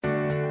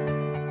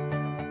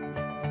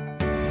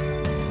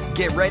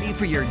Get ready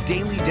for your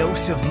daily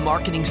dose of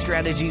marketing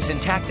strategies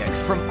and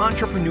tactics from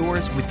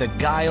entrepreneurs with the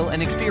guile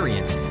and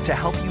experience to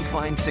help you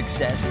find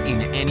success in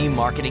any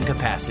marketing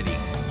capacity.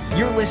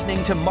 You're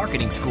listening to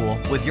Marketing School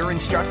with your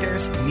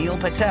instructors, Neil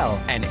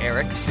Patel and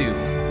Eric Siu.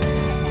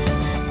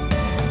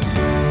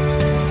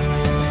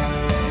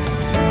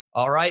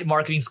 All right,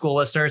 Marketing School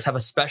listeners, have a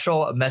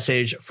special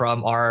message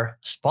from our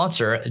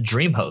sponsor,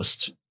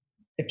 DreamHost.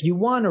 If you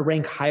want to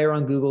rank higher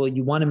on Google,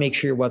 you want to make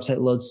sure your website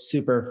loads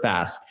super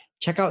fast.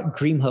 Check out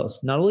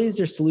DreamHost. Not only is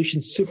their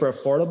solution super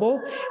affordable,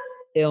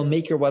 it'll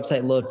make your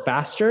website load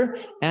faster,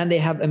 and they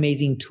have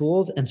amazing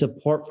tools and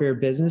support for your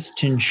business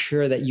to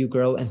ensure that you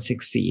grow and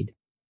succeed.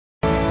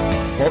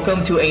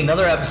 Welcome to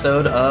another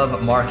episode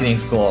of Marketing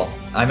School.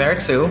 I'm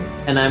Eric Siu.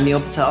 And I'm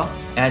Neil Patel.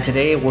 And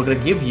today we're going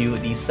to give you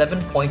the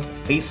 7-point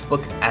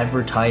Facebook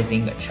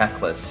advertising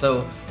checklist.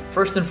 So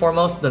first and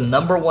foremost, the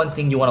number one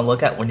thing you want to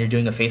look at when you're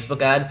doing a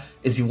Facebook ad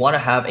is you want to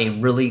have a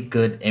really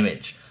good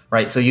image.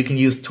 Right, so you can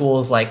use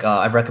tools like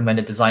I've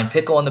recommended Design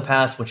Pickle in the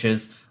past, which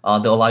is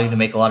they'll allow you to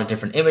make a lot of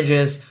different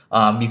images.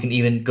 You can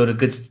even go to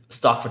good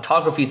stock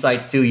photography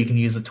sites too. You can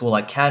use a tool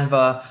like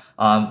Canva.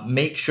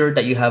 Make sure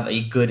that you have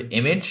a good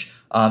image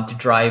to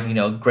drive,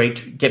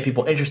 get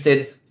people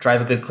interested,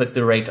 drive a good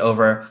click-through rate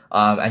over,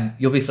 and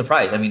you'll be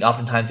surprised. I mean,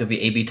 oftentimes you'll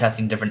be A/B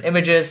testing different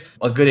images.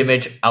 A good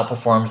image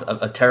outperforms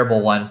a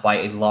terrible one by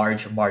a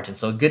large margin.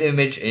 So a good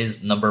image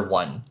is number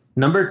one.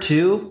 Number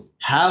two,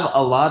 have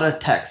a lot of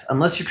text.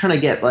 Unless you're trying to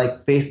get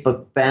like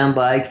Facebook fan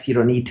likes, you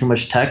don't need too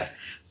much text.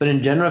 But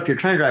in general, if you're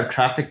trying to drive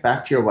traffic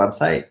back to your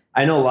website,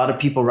 I know a lot of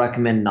people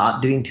recommend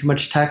not doing too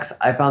much text.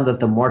 I found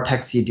that the more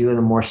text you do and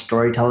the more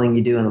storytelling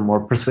you do and the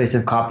more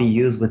persuasive copy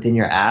you use within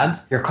your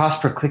ads, your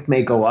cost per click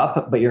may go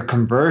up, but your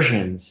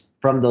conversions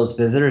from those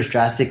visitors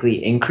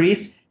drastically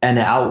increase, and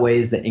it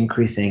outweighs the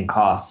increase in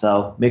cost.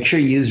 So make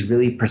sure you use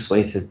really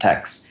persuasive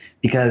text,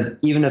 because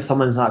even if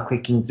someone's not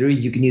clicking through,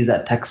 you can use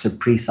that text to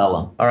pre-sell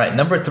them. All right,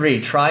 number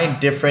three, try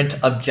different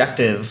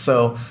objectives.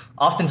 So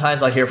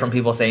oftentimes I hear from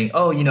people saying, I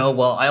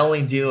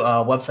only do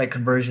website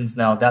conversions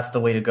now. That's the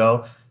way to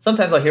go.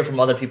 Sometimes I hear from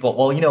other people,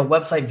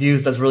 website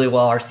views does really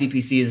well. Our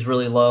CPC is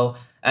really low.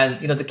 And,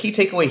 the key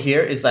takeaway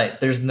here is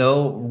that there's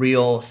no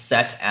real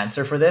set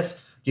answer for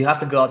this. You have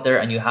to go out there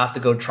and you have to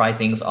go try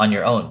things on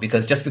your own,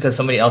 because just because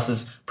somebody else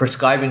is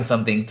prescribing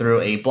something through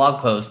a blog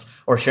post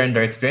or sharing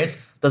their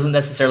experience doesn't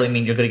necessarily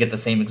mean you're going to get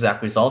the same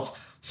exact results.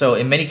 So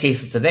in many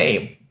cases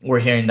today,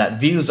 we're hearing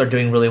that views are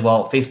doing really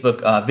well.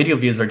 Facebook video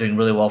views are doing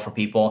really well for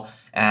people,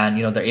 and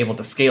they're able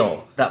to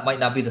scale. That might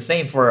not be the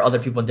same for other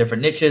people in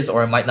different niches,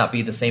 or it might not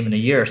be the same in a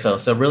year or so.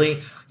 So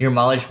really, your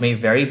mileage may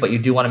vary, but you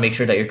do want to make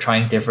sure that you're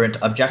trying different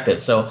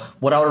objectives. So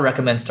what I would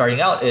recommend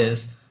starting out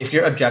is, if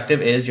your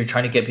objective is you're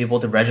trying to get people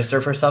to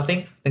register for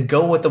something, then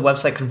go with the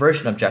website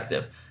conversion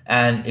objective.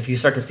 And if you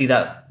start to see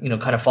that,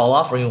 kind of fall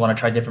off, or you want to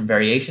try different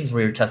variations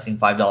where you're testing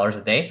 $5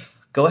 a day,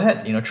 go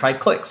ahead, try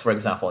clicks, for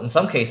example. In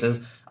some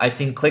cases, I've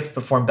seen clicks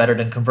perform better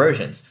than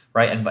conversions,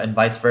 right? And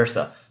vice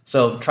versa.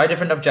 So try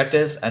different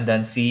objectives and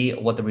then see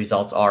what the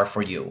results are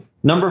for you.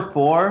 Number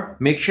four,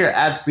 make sure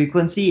ad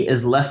frequency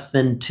is less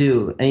than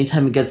 2.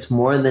 Anytime it gets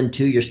more than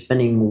 2, you're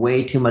spending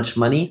way too much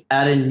money.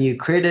 Add in new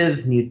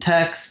creatives, new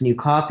text, new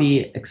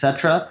copy,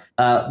 etc.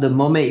 The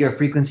moment your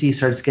frequency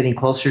starts getting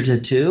closer to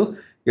 2,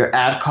 your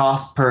ad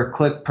cost per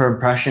click, per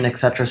impression,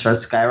 etc.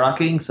 starts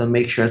skyrocketing. So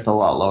make sure it's a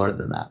lot lower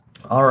than that.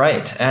 All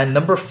right. And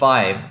number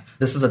 5,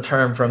 this is a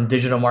term from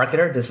Digital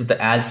Marketer. This is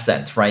the ad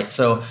scent, right?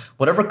 So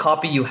whatever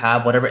copy you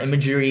have, whatever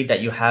imagery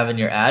that you have in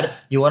your ad,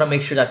 you want to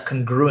make sure that's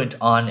congruent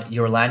on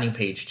your landing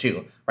page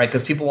too, right?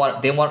 Because people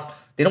they don't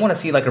want to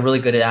see like a really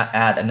good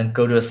ad and then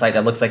go to a site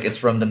that looks like it's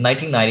from the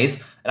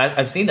 1990s. And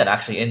I've seen that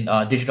actually in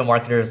Digital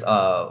Marketer's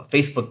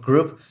Facebook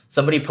group.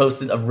 Somebody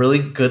posted a really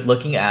good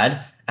looking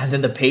ad, and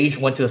then the page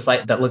went to a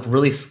site that looked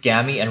really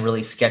scammy and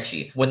really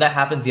sketchy. When that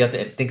happens, you have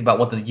to think about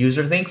what the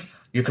user thinks.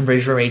 Your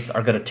conversion rates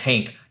are going to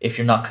tank if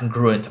you're not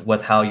congruent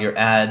with how your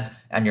ad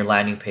and your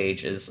landing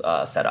page is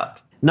set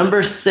up.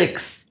 Number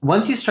 6,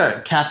 once you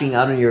start capping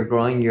out and you're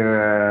growing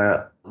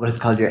your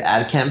your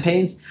ad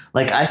campaigns,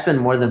 like I spend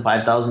more than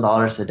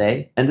 $5,000 a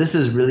day. And this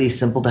is really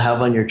simple to have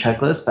on your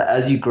checklist. But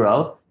as you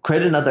grow,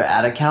 create another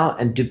ad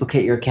account and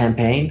duplicate your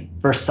campaign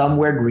for some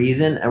weird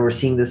reason. And we're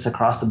seeing this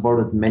across the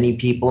board with many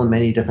people and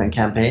many different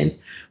campaigns.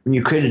 When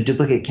you create a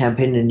duplicate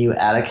campaign in a new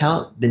ad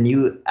account, the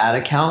new ad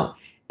account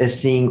is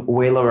seeing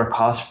way lower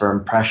cost for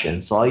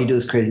impressions. So all you do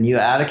is create a new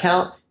ad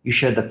account, you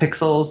share the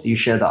pixels, you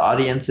share the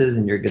audiences,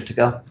 and you're good to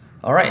go.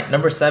 All right,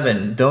 number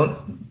 7,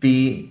 don't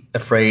be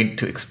afraid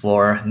to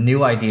explore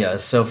new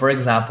ideas. So for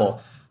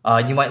example,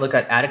 you might look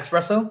at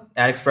AdExpresso.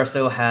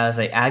 AdExpresso has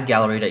an ad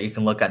gallery that you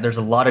can look at. There's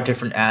a lot of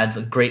different ads,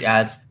 great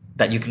ads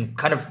that you can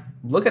kind of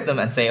look at them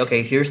and say,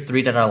 okay, here's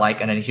 3 that I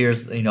like, and then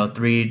here's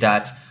 3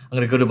 that I'm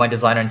going to go to my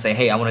designer and say,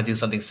 hey, I want to do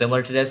something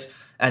similar to this.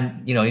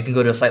 And, you can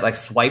go to a site like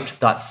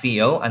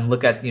swiped.co and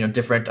look at,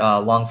 different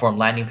long form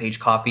landing page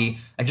copy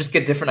and just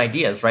get different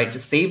ideas, right?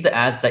 Just save the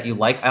ads that you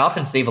like. I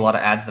often save a lot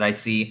of ads that I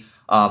see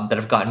that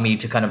have gotten me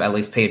to kind of at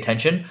least pay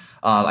attention.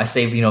 I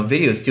save,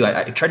 videos too.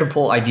 I try to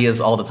pull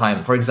ideas all the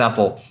time. For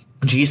example,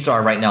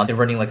 G-Star right now, they're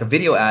running like a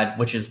video ad,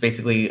 which is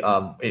basically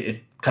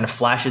it kind of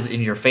flashes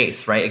in your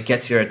face, right? It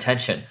gets your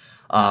attention.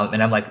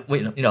 And I'm like,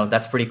 wait,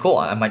 that's pretty cool.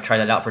 I might try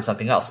that out for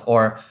something else.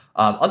 Or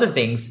other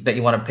things that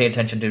you want to pay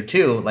attention to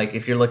too, like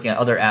if you're looking at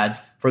other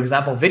ads, for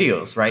example,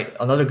 videos, right?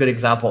 Another good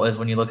example is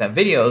when you look at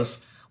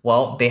videos,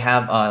 well, they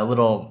have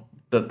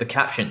the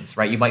captions,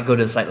 right? You might go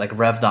to a site like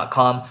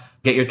rev.com,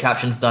 get your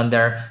captions done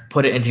there,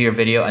 put it into your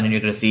video, and then you're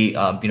going to see,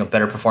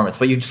 better performance.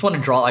 But you just want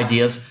to draw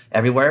ideas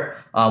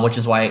everywhere, which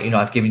is why,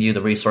 I've given you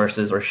the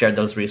resources or shared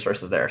those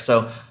resources there.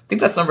 So I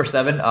think that's number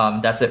 7.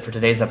 That's it for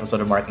today's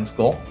episode of Marketing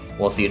School.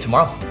 We'll see you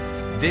tomorrow.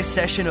 This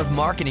session of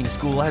Marketing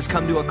School has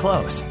come to a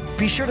close.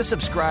 Be sure to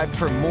subscribe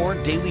for more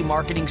daily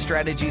marketing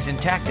strategies and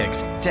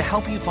tactics to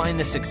help you find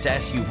the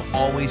success you've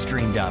always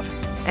dreamed of.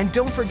 And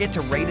don't forget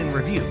to rate and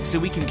review so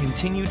we can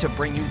continue to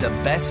bring you the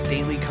best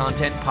daily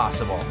content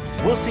possible.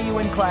 We'll see you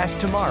in class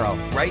tomorrow,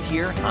 right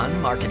here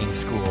on Marketing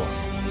School.